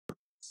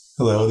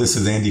Hello, this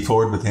is Andy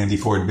Ford with Andy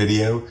Ford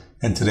Video,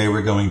 and today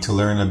we're going to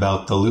learn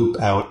about the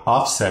loop-out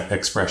offset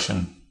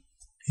expression.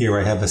 Here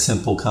I have a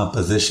simple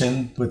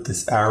composition with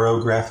this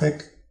arrow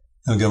graphic.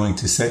 I'm going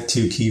to set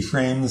two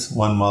keyframes,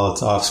 one while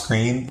it's off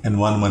screen and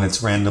one when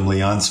it's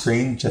randomly on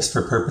screen, just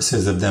for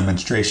purposes of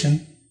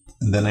demonstration.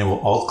 And then I will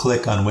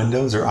alt-click on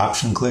Windows or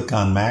option-click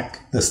on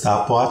Mac the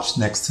stopwatch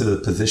next to the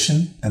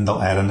position, and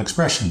they'll add an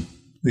expression.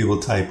 We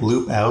will type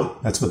loop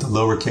out, that's with a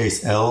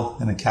lowercase l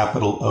and a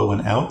capital O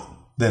and out,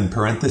 then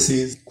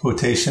parentheses,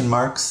 quotation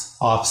marks,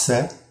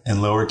 offset, and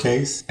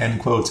lowercase,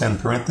 end quotes and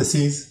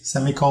parentheses,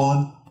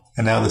 semicolon.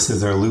 And now this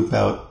is our loop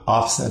out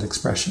offset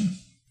expression.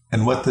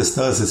 And what this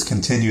does is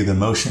continue the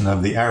motion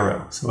of the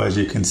arrow. So as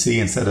you can see,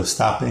 instead of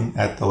stopping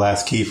at the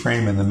last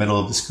keyframe in the middle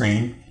of the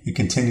screen, it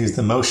continues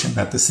the motion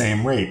at the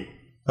same rate,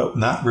 but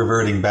not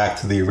reverting back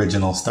to the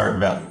original start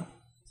value.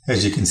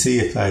 As you can see,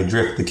 if I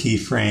drift the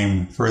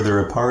keyframe further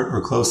apart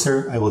or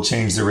closer, I will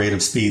change the rate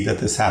of speed that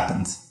this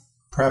happens.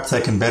 Perhaps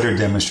I can better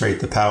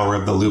demonstrate the power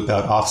of the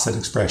loop-out offset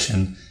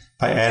expression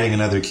by adding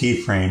another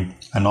keyframe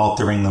and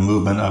altering the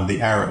movement of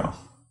the arrow.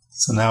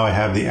 So now I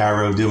have the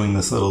arrow doing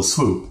this little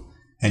swoop,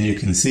 and you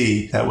can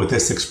see that with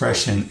this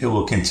expression, it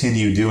will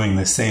continue doing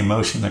the same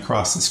motion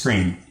across the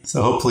screen.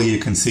 So hopefully you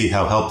can see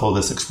how helpful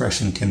this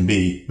expression can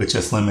be with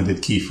just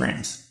limited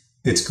keyframes.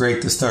 It's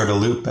great to start a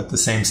loop at the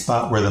same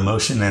spot where the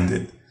motion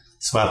ended.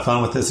 So have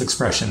fun with this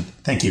expression.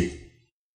 Thank you.